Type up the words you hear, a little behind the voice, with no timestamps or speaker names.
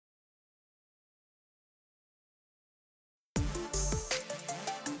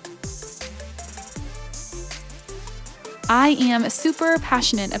I am super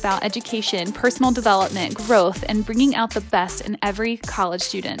passionate about education, personal development, growth, and bringing out the best in every college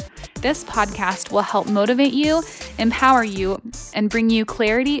student. This podcast will help motivate you, empower you, and bring you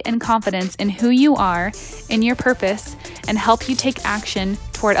clarity and confidence in who you are, in your purpose, and help you take action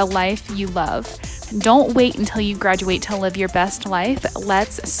toward a life you love. Don't wait until you graduate to live your best life.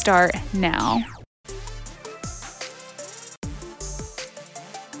 Let's start now.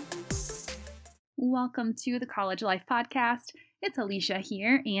 Welcome to the College Life Podcast. It's Alicia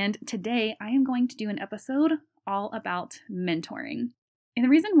here, and today I am going to do an episode all about mentoring. And the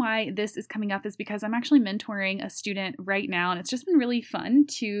reason why this is coming up is because I'm actually mentoring a student right now, and it's just been really fun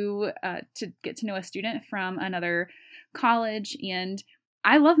to get to know a student from another college. And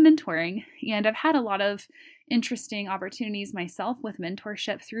I love mentoring, and I've had a lot of interesting opportunities myself with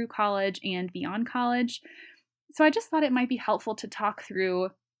mentorship through college and beyond college. So I just thought it might be helpful to talk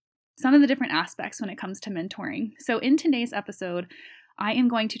through some of the different aspects when it comes to mentoring. So in today's episode, I am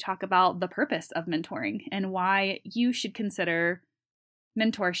going to talk about the purpose of mentoring and why you should consider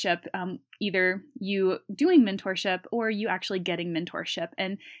mentorship, either you doing mentorship or you actually getting mentorship.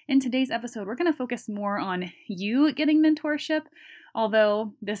 And in today's episode, we're going to focus more on you getting mentorship,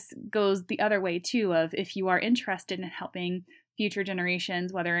 although this goes the other way too, of if you are interested in helping future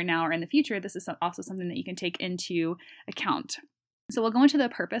generations, whether now or in the future, this is also something that you can take into account. So we'll go into the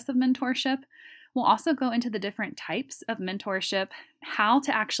purpose of mentorship. We'll also go into the different types of mentorship, how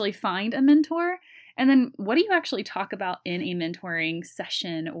to actually find a mentor, and then what do you actually talk about in a mentoring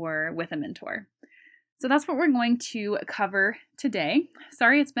session or with a mentor. So that's what we're going to cover today.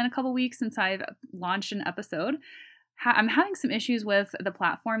 Sorry, it's been a couple weeks since I've launched an episode. I'm having some issues with the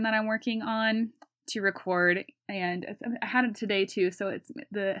platform that I'm working on to record, and I had it today too, so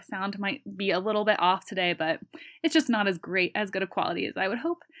the sound might be a little bit off today, but it's just not as good a quality as I would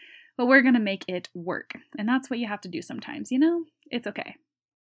hope. But we're gonna make it work, and that's what you have to do sometimes, It's okay.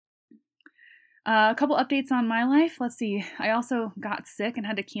 A couple updates on my life. Let's see. I also got sick and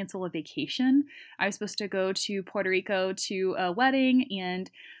had to cancel a vacation. I was supposed to go to Puerto Rico to a wedding and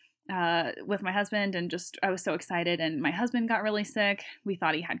with my husband, and I was so excited, and my husband got really sick. We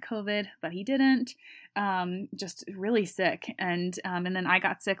thought he had COVID, but he didn't. Just really sick, and then I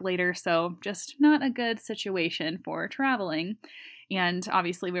got sick later, so just not a good situation for traveling. And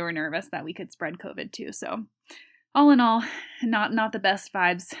obviously we were nervous that we could spread COVID too. So all in all, not the best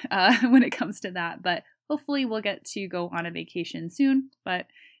vibes when it comes to that, but hopefully we'll get to go on a vacation soon. But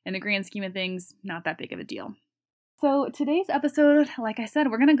in the grand scheme of things, not that big of a deal. So today's episode, like I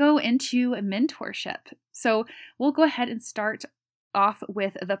said, we're going to go into mentorship. So we'll go ahead and start off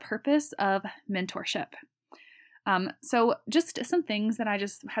with the purpose of mentorship. So just some things that I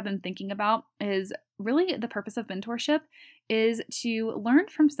just have been thinking about is really the purpose of mentorship is to learn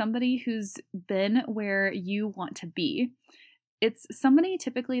from somebody who's been where you want to be. It's somebody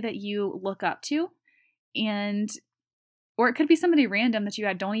typically that you look up to, or it could be somebody random that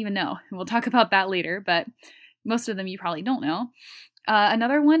you don't even know. And we'll talk about that later, but most of them you probably don't know.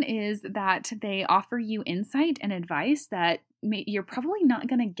 Another one is that they offer you insight and advice that you're probably not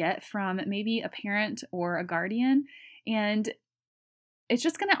going to get from maybe a parent or a guardian, and it's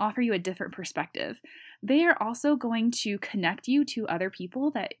just going to offer you a different perspective. They are also going to connect you to other people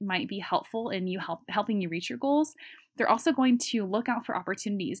that might be helpful in you helping you reach your goals. They're also going to look out for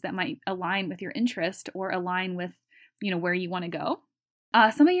opportunities that might align with your interest or align with, where you want to go.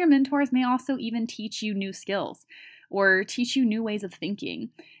 Some of your mentors may also even teach you new skills or teach you new ways of thinking.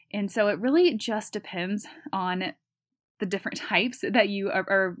 And so it really just depends on the different types that you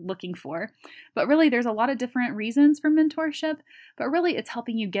are looking for. But really, there's a lot of different reasons for mentorship, but really it's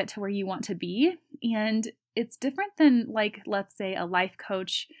helping you get to where you want to be. And it's different than, let's say, a life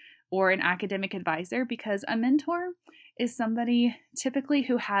coach or an academic advisor, because a mentor is somebody typically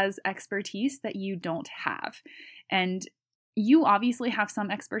who has expertise that you don't have. And you obviously have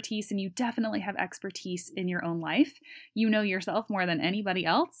some expertise, and you definitely have expertise in your own life. You know yourself more than anybody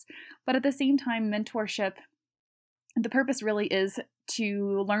else. But at the same time, mentorship, the purpose really is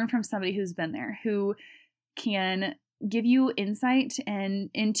to learn from somebody who's been there, who can give you insight and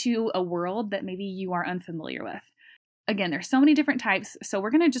into a world that maybe you are unfamiliar with. Again, there's so many different types, so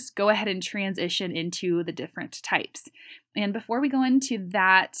we're going to just go ahead and transition into the different types. And before we go into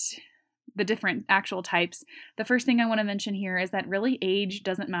that, the different actual types, the first thing I want to mention here is that really age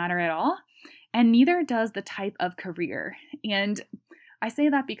doesn't matter at all, and neither does the type of career. And I say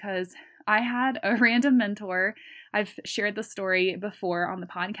that because I had a random mentor. I've shared the story before on the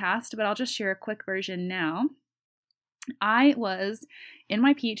podcast, but I'll just share a quick version now. I was in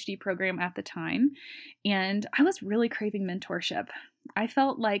my PhD program at the time, and I was really craving mentorship. I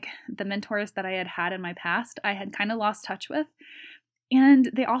felt like the mentors that I had had in my past, I had kind of lost touch with.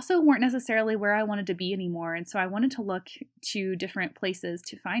 And they also weren't necessarily where I wanted to be anymore. And so I wanted to look to different places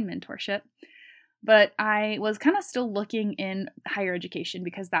to find mentorship. But I was kind of still looking in higher education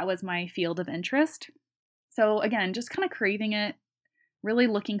because that was my field of interest. So again, just kind of craving it, really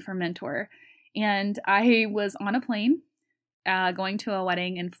looking for mentor. And I was on a plane going to a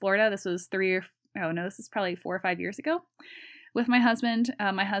wedding in Florida. This was this is probably 4 or 5 years ago with my husband.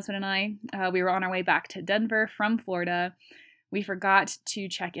 My husband and I, we were on our way back to Denver from Florida. We forgot to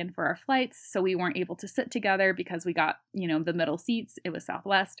check in for our flights, so we weren't able to sit together because we got, the middle seats. It was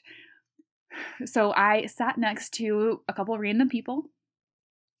Southwest. So I sat next to a couple random people,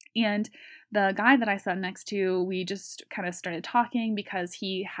 and the guy that I sat next to, we just kind of started talking because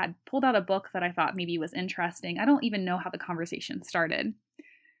he had pulled out a book that I thought maybe was interesting. I don't even know how the conversation started,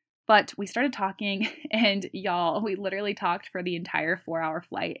 but we started talking, and y'all, we literally talked for the entire 4-hour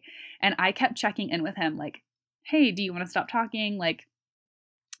flight, and I kept checking in with him like, hey, do you want to stop talking? Like,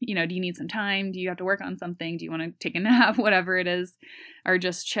 do you need some time? Do you have to work on something? Do you want to take a nap? Whatever it is, or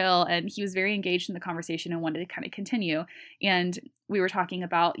just chill. And he was very engaged in the conversation and wanted to kind of continue. And we were talking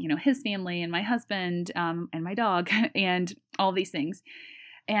about, his family and my husband and my dog and all these things.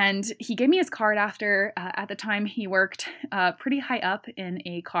 And he gave me his card after. At the time, he worked pretty high up in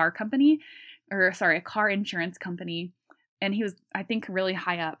a car insurance company. And he was, I think, really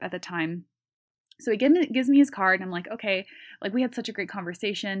high up at the time. So he gives me his card, and I'm like, okay, like we had such a great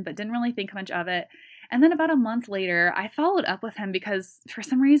conversation, but didn't really think much of it. And then about a month later, I followed up with him because for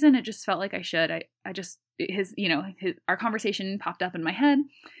some reason it just felt like I should. Our conversation popped up in my head,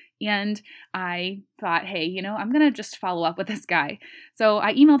 and I thought, hey, I'm going to just follow up with this guy. So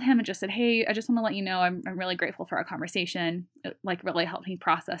I emailed him and just said, hey, I just want to let you know I'm really grateful for our conversation. It really helped me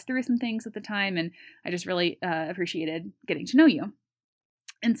process through some things at the time, and I just really appreciated getting to know you.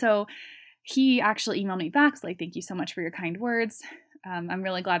 And so he actually emailed me back, like, thank you so much for your kind words. I'm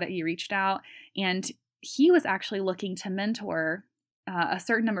really glad that you reached out. And he was actually looking to mentor a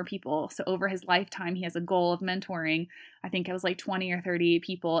certain number of people. So over his lifetime, he has a goal of mentoring, I think it was like 20 or 30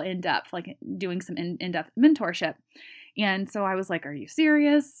 people in depth, like doing some in-depth mentorship. And so I was like, are you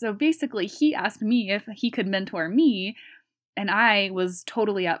serious? So basically he asked me if he could mentor me. And I was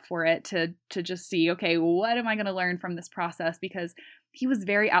totally up for it to just see, okay, what am I going to learn from this process? Because he was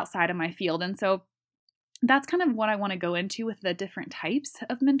very outside of my field. And so that's kind of what I want to go into with the different types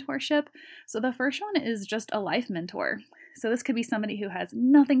of mentorship. So the first one is just a life mentor. So this could be somebody who has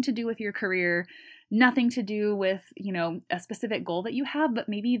nothing to do with your career, nothing to do with, a specific goal that you have, but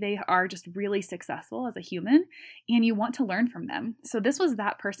maybe they are just really successful as a human and you want to learn from them. So this was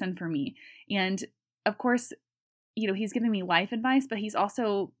that person for me. And of course, he's giving me life advice, but he's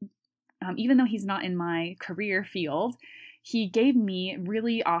also, even though he's not in my career field, he gave me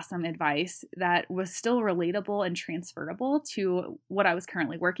really awesome advice that was still relatable and transferable to what I was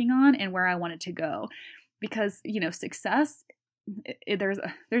currently working on and where I wanted to go. Because, success,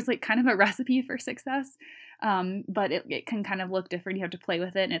 there's like kind of a recipe for success, but it can kind of look different. You have to play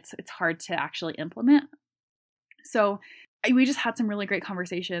with it, and it's hard to actually implement. So we just had some really great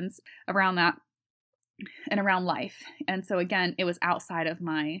conversations around that and around life. And so again, it was outside of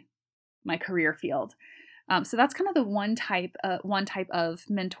my career field. So that's kind of the one type of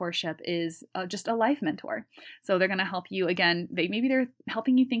mentorship is just a life mentor. So they're going to help you again. Maybe they're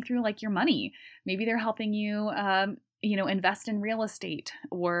helping you think through like your money. Maybe they're helping you, invest in real estate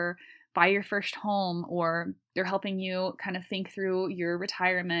or buy your first home, or they're helping you kind of think through your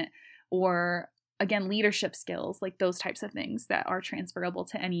retirement, or again, leadership skills, like those types of things that are transferable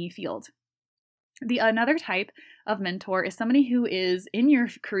to any field. Another type of mentor is somebody who is in your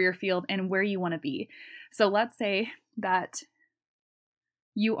career field and where you want to be. So let's say that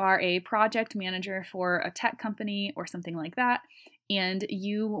you are a project manager for a tech company or something like that, and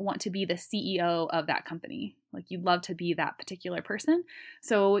you want to be the CEO of that company. Like you'd love to be that particular person.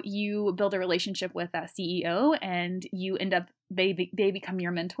 So you build a relationship with that CEO, and you end up, they become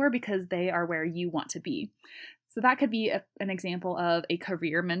your mentor because they are where you want to be. So that could be an example of a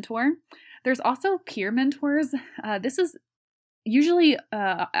career mentor. There's also peer mentors. This is usually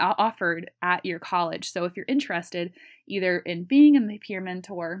offered at your college. So if you're interested either in being a peer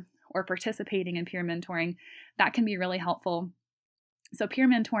mentor or participating in peer mentoring, that can be really helpful. So peer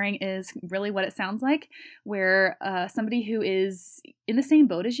mentoring is really what it sounds like, where somebody who is in the same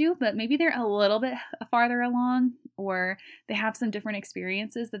boat as you, but maybe they're a little bit farther along, or they have some different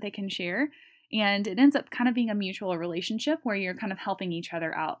experiences that they can share. And it ends up kind of being a mutual relationship where you're kind of helping each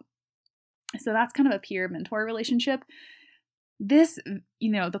other out. So that's kind of a peer mentor relationship. This,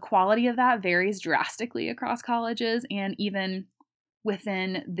 the quality of that varies drastically across colleges and even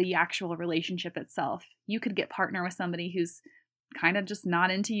within the actual relationship itself. You could get partner with somebody who's kind of just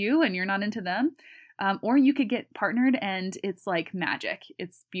not into you and you're not into them. Or you could get partnered and it's like magic.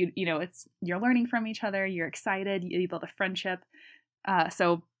 It's beautiful, it's you're learning from each other, you're excited, you build a friendship.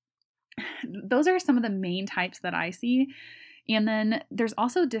 So those are some of the main types that I see. And then there's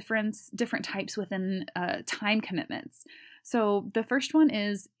also different types within time commitments. So the first one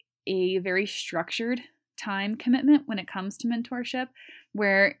is a very structured time commitment when it comes to mentorship,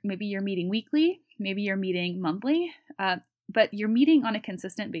 where maybe you're meeting weekly, maybe you're meeting monthly, but you're meeting on a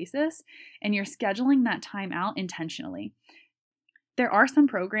consistent basis and you're scheduling that time out intentionally. There are some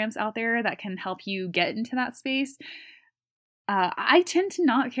programs out there that can help you get into that space. I tend to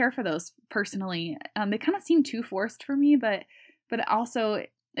not care for those personally. They kind of seem too forced for me, but also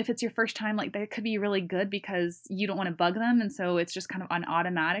if it's your first time, like, that could be really good because you don't want to bug them, and so it's just kind of an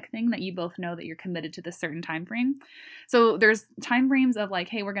automatic thing that you both know that you're committed to this certain time frame. So there's time frames of like,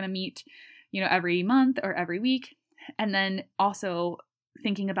 hey, we're going to meet, every month or every week, and then also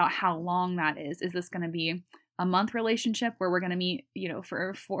thinking about how long that is. Is this going to be a month relationship where we're going to meet,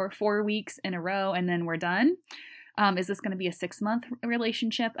 for 4 weeks in a row and then we're done? Is this going to be a 6-month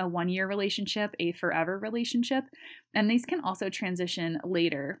relationship, a 1-year relationship, a forever relationship? And these can also transition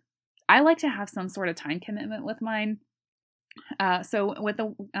later. I like to have some sort of time commitment with mine. So with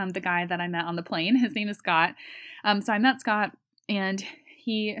the guy that I met on the plane, his name is Scott. So I met Scott and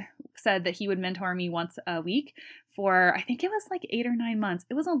he said that he would mentor me once a week for, I think it was like 8 or 9 months.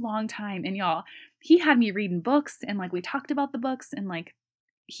 It was a long time. And y'all, he had me reading books and like we talked about the books and like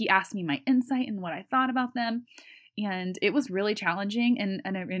he asked me my insight and what I thought about them. And it was really challenging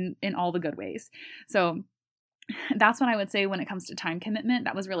in all the good ways. So that's what I would say when it comes to time commitment.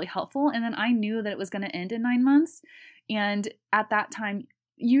 That was really helpful. And then I knew that it was going to end in 9 months. And at that time,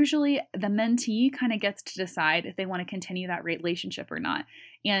 usually the mentee kind of gets to decide if they want to continue that relationship or not.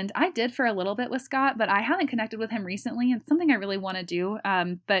 And I did for a little bit with Scott, but I haven't connected with him recently. It's something I really want to do.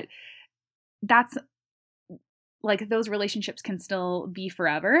 But that's like, those relationships can still be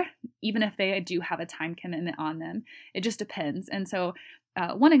forever, even if they do have a time commitment on them. It just depends. And so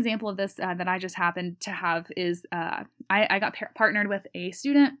one example of this that I just happened to have is I got partnered with a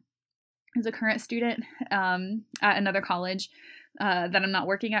student who's a current student at another college that I'm not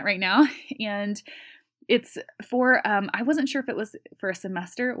working at right now. And it's for, I wasn't sure if it was for a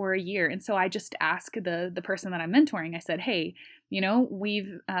semester or a year. And so I just asked the person that I'm mentoring, I said, hey,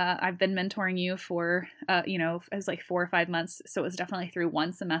 I've been mentoring you for, it was like 4 or 5 months. So it was definitely through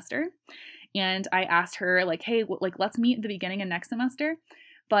one semester. And I asked her like, hey, let's meet at the beginning of next semester,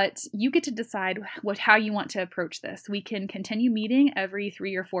 but you get to decide how you want to approach this. We can continue meeting every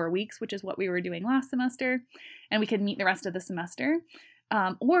 3 or 4 weeks, which is what we were doing last semester. And we could meet the rest of the semester.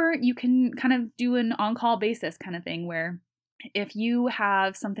 Or you can kind of do an on-call basis kind of thing where if you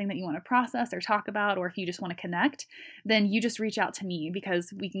have something that you want to process or talk about, or if you just want to connect, then you just reach out to me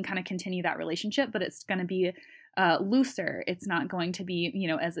because we can kind of continue that relationship, but it's going to be looser. It's not going to be,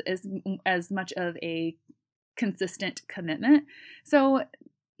 as much of a consistent commitment. So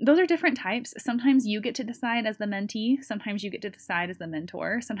those are different types. Sometimes you get to decide as the mentee. Sometimes you get to decide as the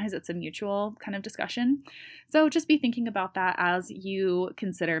mentor. Sometimes it's a mutual kind of discussion. So just be thinking about that as you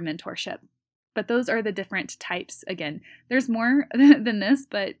consider mentorship. But those are the different types. Again, there's more than this,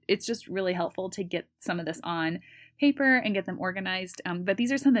 but it's just really helpful to get some of this on paper and get them organized. But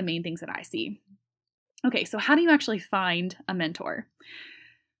these are some of the main things that I see. Okay, so how do you actually find a mentor?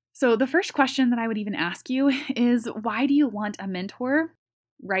 So the first question that I would even ask you is, why do you want a mentor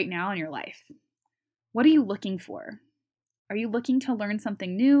right now in your life? What are you looking for? Are you looking to learn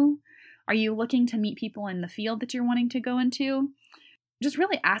something new? Are you looking to meet people in the field that you're wanting to go into? Just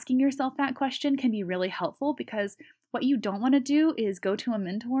really asking yourself that question can be really helpful, because what you don't want to do is go to a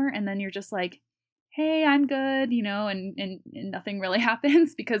mentor and then you're just like, hey, I'm good, and nothing really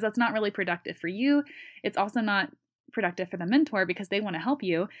happens, because that's not really productive for you. It's also not productive for the mentor because they want to help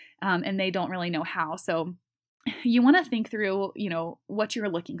you and they don't really know how. So you want to think through, what you're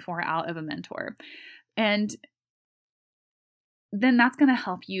looking for out of a mentor. And then that's going to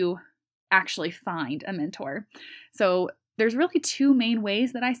help you actually find a mentor. So there's really 2 main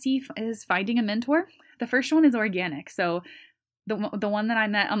ways that I see is finding a mentor. The first one is organic. So the one that I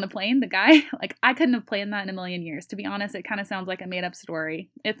met on the plane, the guy, like, I couldn't have planned that in a million years. To be honest, it kind of sounds like a made up story.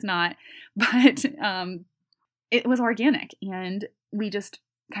 It's not, but it was organic, and we just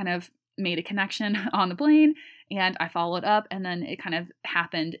kind of made a connection on the plane, and I followed up, and then it kind of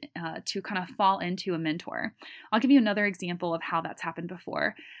happened to kind of fall into a mentor. I'll give you another example of how that's happened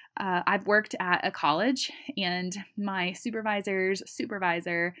before. I've worked at a college, and my supervisor's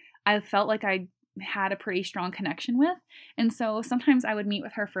supervisor, I felt like I had a pretty strong connection with. And so sometimes I would meet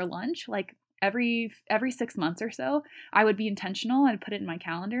with her for lunch, like every 6 months or so. I would be intentional. I'd put it in my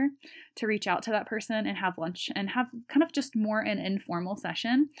calendar to reach out to that person and have lunch and have kind of just more an informal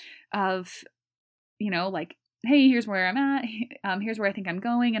session of, like, hey, here's where I'm at. Here's where I think I'm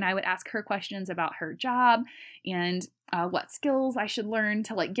going. And I would ask her questions about her job and what skills I should learn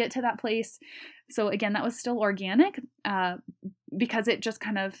to like get to that place. So again, that was still organic because it just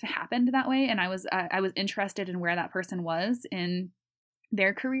kind of happened that way. And I was interested in where that person was in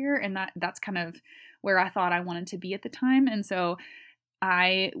their career. And that's kind of where I thought I wanted to be at the time. And so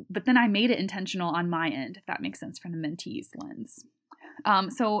but then I made it intentional on my end, if that makes sense from the mentee's lens.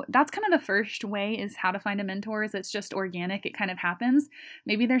 So that's kind of the first way is how to find a mentor. Is it's just organic. It kind of happens.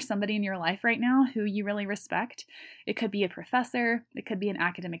 Maybe there's somebody in your life right now who you really respect. It could be a professor. It could be an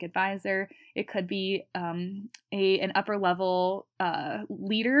academic advisor. It could be an upper level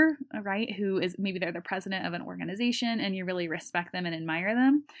leader, right? Who is maybe they're the president of an organization and you really respect them and admire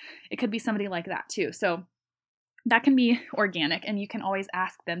them. It could be somebody like that too. So that can be organic, and you can always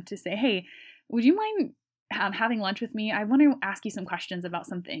ask them to say, hey, would you mind having lunch with me? I want to ask you some questions about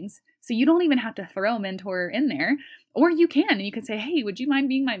some things. So you don't even have to throw mentor in there, or you can, and you can say, hey, would you mind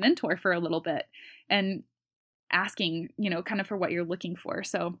being my mentor for a little bit? And asking, kind of for what you're looking for.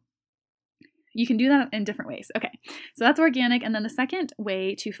 So you can do that in different ways. Okay, so that's organic. And then the second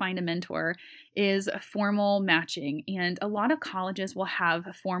way to find a mentor is formal matching. And a lot of colleges will have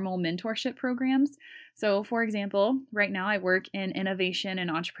formal mentorship programs. So for example, right now I work in innovation and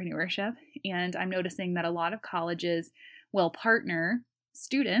entrepreneurship, and I'm noticing that a lot of colleges will partner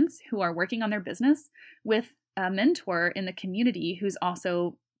students who are working on their business with a mentor in the community who's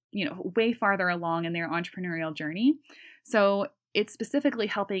also, way farther along in their entrepreneurial journey. So it's specifically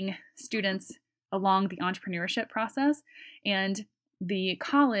helping students along the entrepreneurship process, and the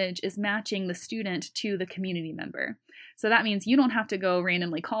college is matching the student to the community member. So that means you don't have to go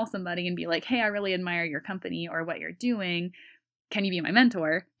randomly call somebody and be like, hey, I really admire your company or what you're doing. Can you be my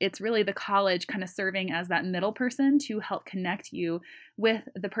mentor? It's really the college kind of serving as that middle person to help connect you with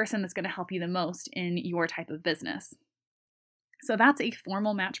the person that's going to help you the most in your type of business. So that's a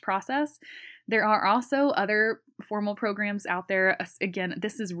formal match process. There are also other formal programs out there. Again,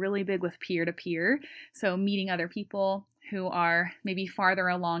 this is really big with peer-to-peer. So meeting other people who are maybe farther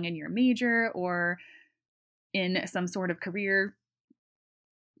along in your major or in some sort of career.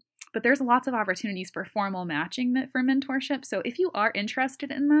 But there's lots of opportunities for formal matching for mentorship. So if you are interested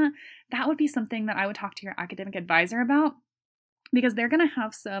in that, that would be something that I would talk to your academic advisor about, because they're going to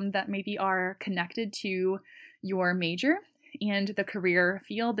have some that maybe are connected to your major and the career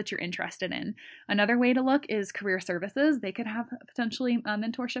field that you're interested in. Another way to look is career services. They could have potentially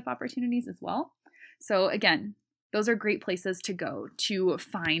mentorship opportunities as well. So again, those are great places to go to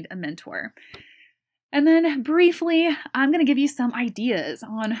find a mentor. And then briefly, I'm going to give you some ideas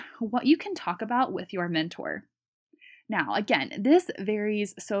on what you can talk about with your mentor. Now, again, this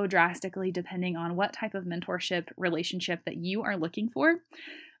varies so drastically depending on what type of mentorship relationship that you are looking for.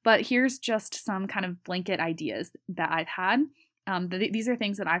 But here's just some kind of blanket ideas that I've had. These are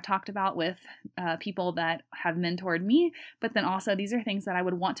things that I've talked about with people that have mentored me, but then also these are things that I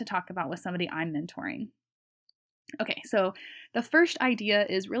would want to talk about with somebody I'm mentoring. Okay, so the first idea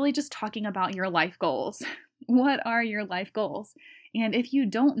is really just talking about your life goals. What are your life goals? And if you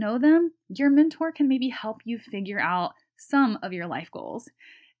don't know them, your mentor can maybe help you figure out some of your life goals.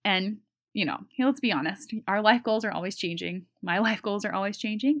 And let's be honest, our life goals are always changing. My life goals are always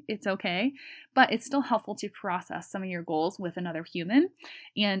changing. It's okay, but it's still helpful to process some of your goals with another human,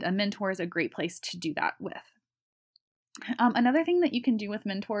 and a mentor is a great place to do that with. Another thing that you can do with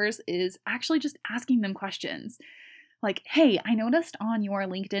mentors is actually just asking them questions. Like, hey, I noticed on your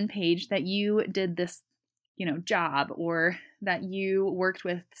LinkedIn page that you did this, job, or that you worked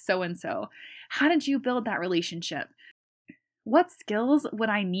with so-and-so. How did you build that relationship? What skills would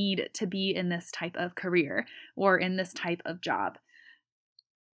I need to be in this type of career or in this type of job?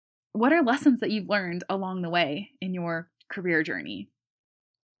 What are lessons that you've learned along the way in your career journey?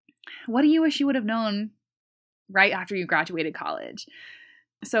 What do you wish you would have known right after you graduated college?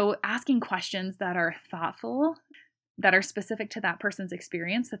 So asking questions that are thoughtful, that are specific to that person's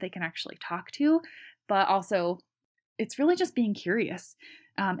experience that they can actually talk to, but also it's really just being curious.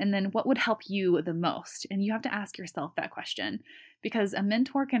 And then what would help you the most? And you have to ask yourself that question, because a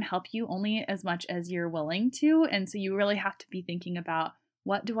mentor can help you only as much as you're willing to. And so you really have to be thinking about,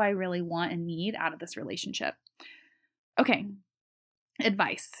 what do I really want and need out of this relationship? Okay,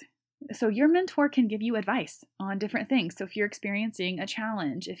 advice. So your mentor can give you advice on different things. So if you're experiencing a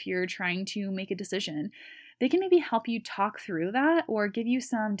challenge, if you're trying to make a decision, they can maybe help you talk through that or give you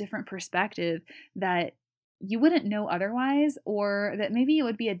some different perspective that you wouldn't know otherwise, or that maybe it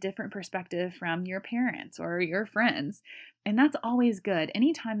would be a different perspective from your parents or your friends. And that's always good.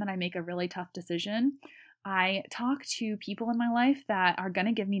 Anytime that I make a really tough decision, I talk to people in my life that are going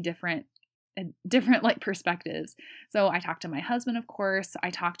to give me different like perspectives. So I talk to my husband, of course,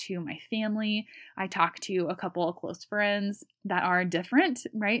 I talk to my family, I talk to a couple of close friends that are different,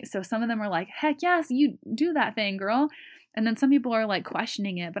 right? So some of them are like, heck yes, you do that thing, girl. And then some people are like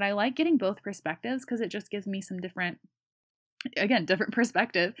questioning it, but I like getting both perspectives because it just gives me some different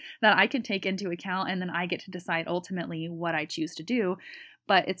perspective that I can take into account, and then I get to decide ultimately what I choose to do.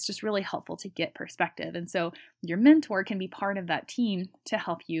 But it's just really helpful to get perspective. And so your mentor can be part of that team to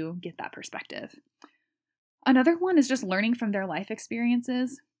help you get that perspective. Another one is just learning from their life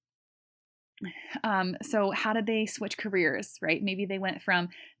experiences. So how did they switch careers, right? Maybe they went from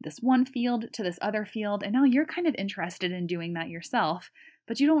this one field to this other field, and now you're kind of interested in doing that yourself,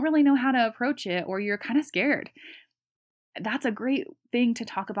 but you don't really know how to approach it, or you're kind of scared. That's a great thing to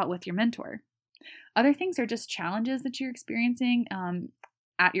talk about with your mentor. Other things are just challenges that you're experiencing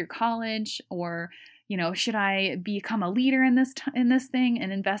at your college, or should I become a leader in this thing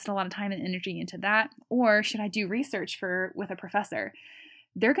and invest a lot of time and energy into that, or should I do research with a professor?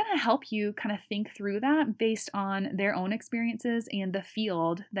 They're going to help you kind of think through that based on their own experiences and the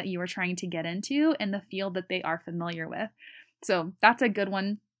field that you are trying to get into and the field that they are familiar with. So that's a good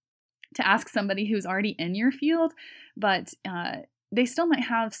one to ask somebody who's already in your field, but they still might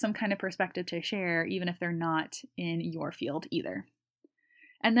have some kind of perspective to share, even if they're not in your field either.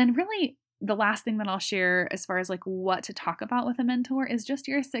 And then really the last thing that I'll share as far as like what to talk about with a mentor is just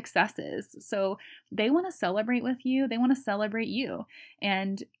your successes. So they want to celebrate with you. They want to celebrate you.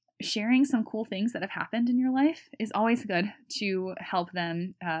 And sharing some cool things that have happened in your life is always good to help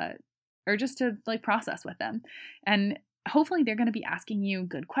them or just to like process with them. And hopefully they're going to be asking you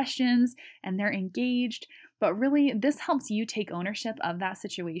good questions and they're engaged. But really, this helps you take ownership of that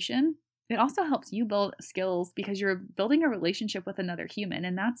situation. It also helps you build skills because you're building a relationship with another human.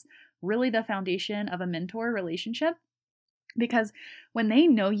 And that's really the foundation of a mentor relationship. Because when they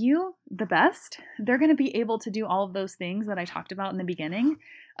know you the best, they're going to be able to do all of those things that I talked about in the beginning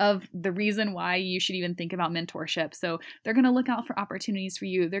of the reason why you should even think about mentorship. So they're going to look out for opportunities for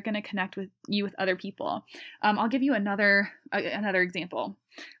you. They're going to connect with you with other people. I'll give you another example.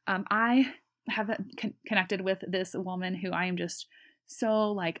 I have connected with this woman who I am just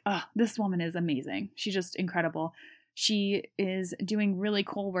so like, oh, this woman is amazing. She's just incredible. She is doing really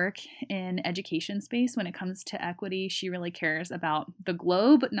cool work in education space when it comes to equity. She really cares about the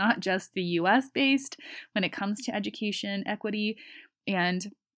globe, not just the US based when it comes to education equity.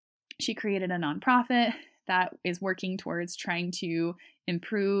 And she created a nonprofit that is working towards trying to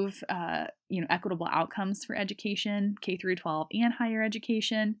improve equitable outcomes for education, K through 12 and higher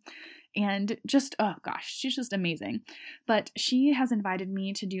education. And just, oh gosh, she's just amazing. But she has invited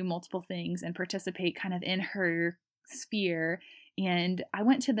me to do multiple things and participate kind of in her sphere. And I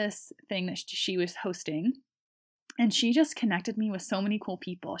went to this thing that she was hosting, and she just connected me with so many cool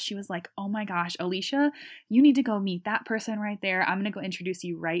people. She was like, oh my gosh, Alicia, you need to go meet that person right there. I'm going to go introduce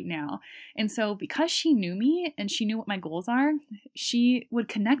you right now. And so because she knew me and she knew what my goals are, she would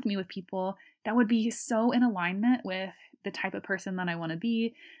connect me with people that would be so in alignment with the type of person that I want to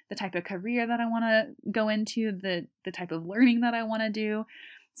be, the type of career that I want to go into, the type of learning that I want to do.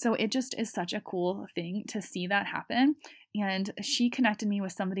 So it just is such a cool thing to see that happen. And she connected me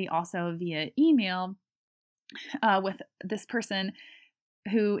with somebody also via email with this person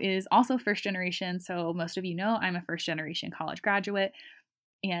who is also first generation. So most of you know I'm a first generation college graduate,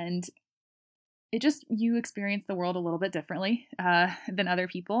 and you experience the world a little bit differently than other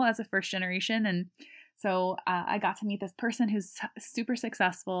people as a first generation. And so I got to meet this person who's super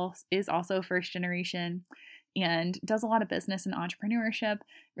successful, is also first generation, and does a lot of business and entrepreneurship,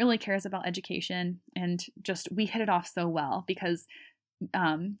 really cares about education. And just we hit it off so well because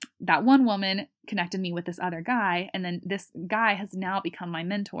that one woman connected me with this other guy, and then this guy has now become my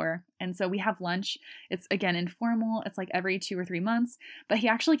mentor. And so we have lunch. It's again informal. It's like every 2 or 3 months, but he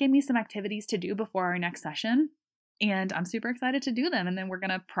actually gave me some activities to do before our next session. And I'm super excited to do them. And then we're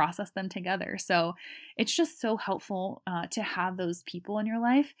going to process them together. So it's just so helpful to have those people in your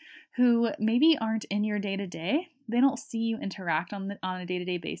life who maybe aren't in your day to day. They don't see you interact on a day to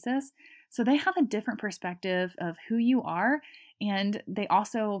day basis. So they have a different perspective of who you are. And they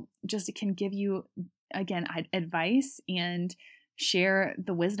also just can give you, again, advice and share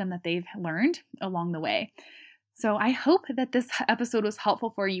the wisdom that they've learned along the way. So I hope that this episode was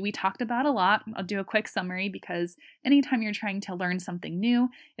helpful for you. We talked about a lot. I'll do a quick summary because anytime you're trying to learn something new,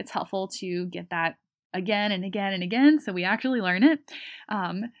 it's helpful to get that again and again and again so we actually learn it.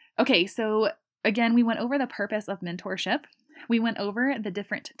 Okay, so again, we went over the purpose of mentorship. We went over the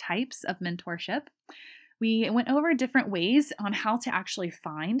different types of mentorship. We went over different ways on how to actually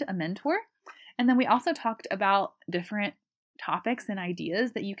find a mentor. And then we also talked about different topics and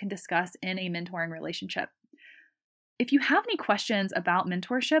ideas that you can discuss in a mentoring relationship. If you have any questions about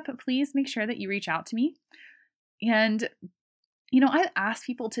mentorship, please make sure that you reach out to me. And I ask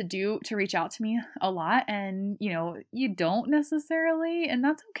people to reach out to me a lot, and you don't necessarily, and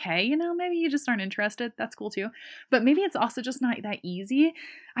that's okay. Maybe you just aren't interested. That's cool too. But maybe it's also just not that easy.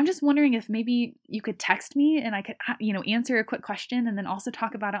 I'm just wondering if maybe you could text me and I could, answer a quick question and then also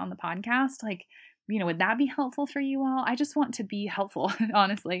talk about it on the podcast. Like, would that be helpful for you all? I just want to be helpful,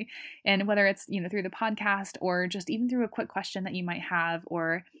 honestly. And whether it's, through the podcast or just even through a quick question that you might have,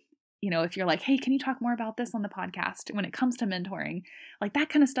 or if you're like, hey, can you talk more about this on the podcast when it comes to mentoring? Like, that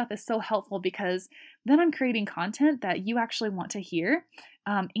kind of stuff is so helpful, because then I'm creating content that you actually want to hear,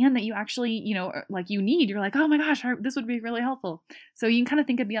 and that you actually, you need. You're like, oh my gosh, this would be really helpful. So you can kind of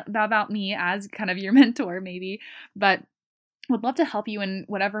think about me as kind of your mentor maybe, but would love to help you in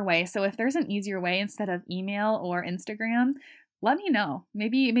whatever way. So if there's an easier way instead of email or Instagram, let me know.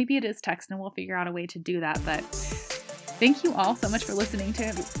 Maybe it is text, and we'll figure out a way to do that. But thank you all so much for listening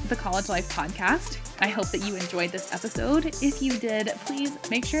to the College Life Podcast. I hope that you enjoyed this episode. If you did, please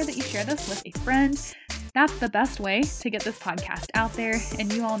make sure that you share this with a friend. That's the best way to get this podcast out there.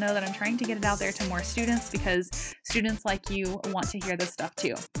 And you all know that I'm trying to get it out there to more students, because students like you want to hear this stuff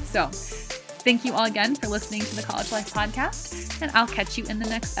too. So thank you all again for listening to the College Life Podcast, and I'll catch you in the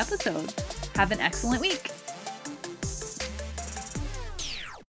next episode. Have an excellent week.